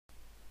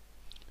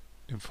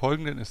Im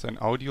Folgenden ist ein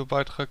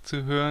Audiobeitrag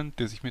zu hören,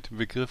 der sich mit dem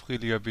Begriff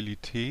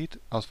Reliabilität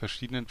aus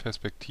verschiedenen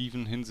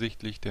Perspektiven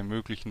hinsichtlich der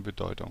möglichen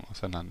Bedeutung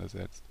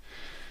auseinandersetzt.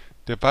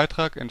 Der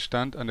Beitrag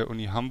entstand an der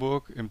Uni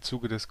Hamburg im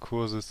Zuge des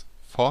Kurses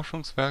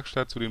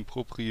Forschungswerkstatt zu den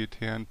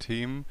proprietären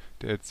Themen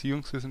der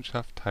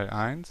Erziehungswissenschaft Teil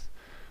 1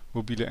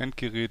 Mobile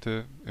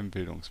Endgeräte im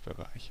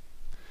Bildungsbereich.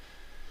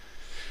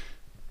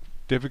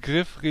 Der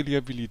Begriff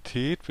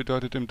Reliabilität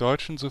bedeutet im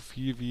Deutschen so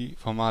viel wie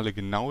formale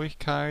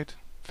Genauigkeit,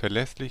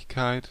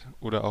 Verlässlichkeit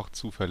oder auch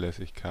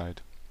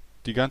Zuverlässigkeit.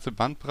 Die ganze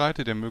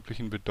Bandbreite der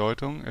möglichen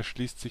Bedeutungen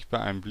erschließt sich bei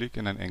einem Blick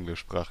in ein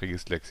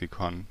englischsprachiges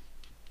Lexikon.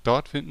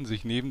 Dort finden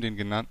sich neben den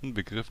genannten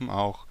Begriffen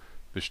auch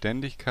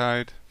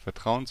Beständigkeit,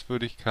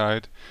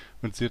 Vertrauenswürdigkeit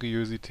und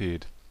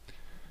Seriosität.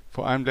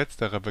 Vor allem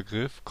letzterer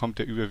Begriff kommt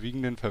der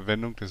überwiegenden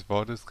Verwendung des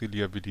Wortes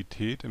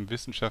Reliabilität im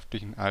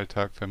wissenschaftlichen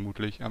Alltag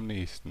vermutlich am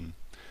nächsten.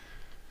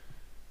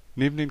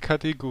 Neben den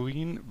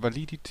Kategorien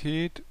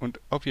Validität und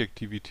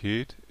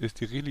Objektivität ist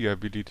die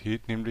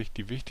Reliabilität nämlich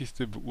die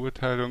wichtigste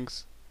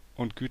Beurteilungs-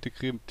 und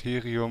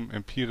Gütekriterium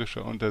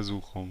empirischer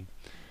Untersuchungen.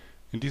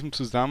 In diesem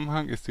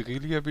Zusammenhang ist die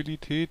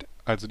Reliabilität,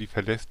 also die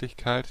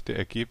Verlässlichkeit der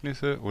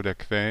Ergebnisse oder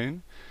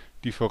Quellen,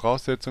 die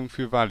Voraussetzung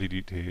für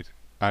Validität,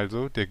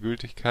 also der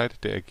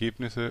Gültigkeit der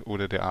Ergebnisse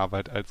oder der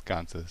Arbeit als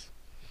Ganzes.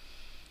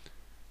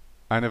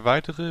 Eine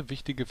weitere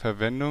wichtige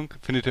Verwendung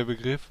findet der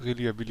Begriff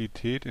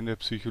Reliabilität in der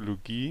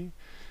Psychologie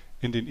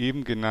in den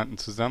eben genannten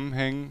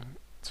Zusammenhängen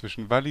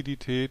zwischen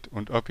Validität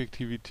und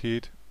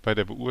Objektivität bei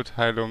der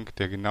Beurteilung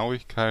der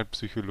Genauigkeit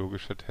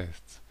psychologischer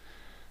Tests.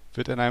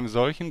 Wird an einem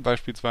solchen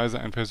beispielsweise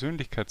ein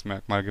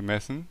Persönlichkeitsmerkmal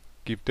gemessen,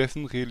 gibt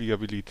dessen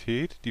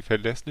Reliabilität die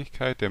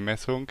Verlässlichkeit der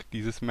Messung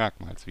dieses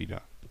Merkmals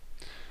wieder.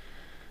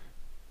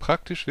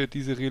 Praktisch wird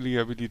diese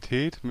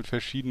Reliabilität mit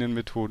verschiedenen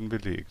Methoden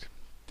belegt.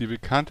 Die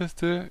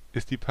bekannteste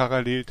ist die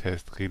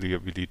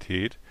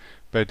Paralleltest-Reliabilität,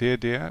 bei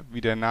der,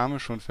 wie der Name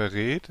schon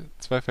verrät,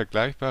 zwei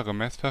vergleichbare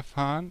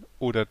Messverfahren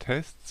oder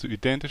Tests zu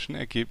identischen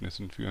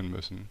Ergebnissen führen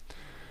müssen.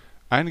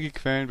 Einige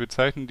Quellen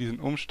bezeichnen diesen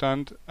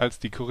Umstand als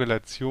die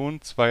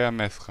Korrelation zweier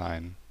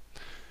Messreihen.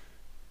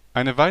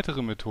 Eine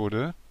weitere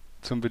Methode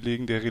zum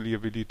Belegen der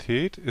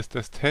Reliabilität ist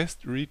das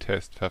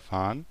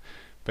Test-Retest-Verfahren,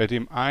 bei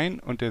dem ein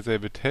und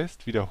derselbe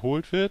Test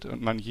wiederholt wird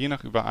und man je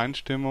nach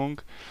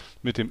Übereinstimmung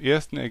mit dem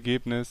ersten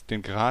Ergebnis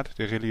den Grad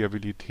der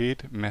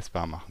Reliabilität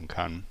messbar machen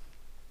kann.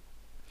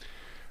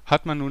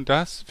 Hat man nun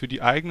das für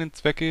die eigenen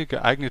Zwecke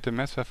geeignete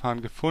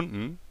Messverfahren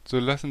gefunden, so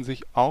lassen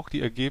sich auch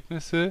die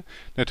Ergebnisse,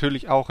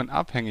 natürlich auch in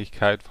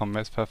Abhängigkeit vom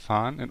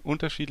Messverfahren, in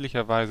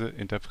unterschiedlicher Weise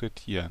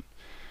interpretieren.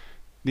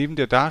 Neben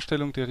der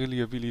Darstellung der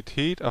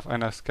Reliabilität auf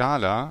einer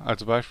Skala,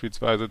 also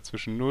beispielsweise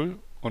zwischen 0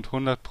 und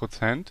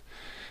 100%,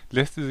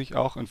 lässt sie sich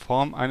auch in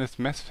Form eines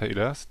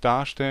Messfehlers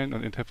darstellen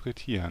und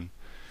interpretieren.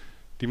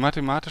 Die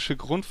mathematische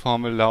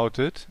Grundformel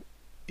lautet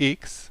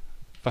x,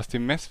 was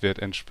dem Messwert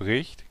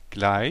entspricht,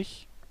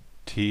 gleich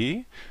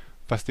t,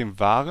 was dem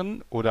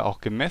wahren oder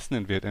auch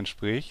gemessenen Wert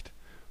entspricht,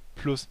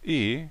 plus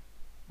e,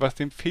 was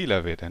dem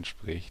Fehlerwert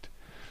entspricht.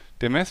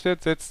 Der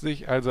Messwert setzt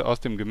sich also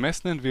aus dem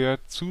gemessenen Wert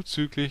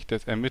zuzüglich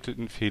des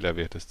ermittelten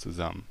Fehlerwertes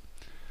zusammen.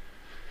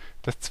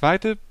 Das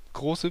zweite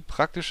große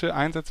praktische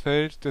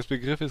Einsatzfeld des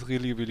Begriffes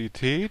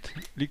Reliabilität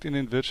liegt in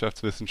den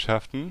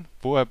Wirtschaftswissenschaften,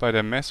 wo er bei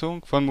der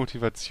Messung von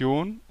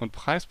Motivation und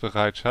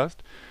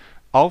Preisbereitschaft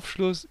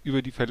Aufschluss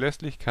über die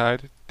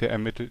Verlässlichkeit der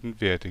ermittelten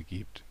Werte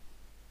gibt.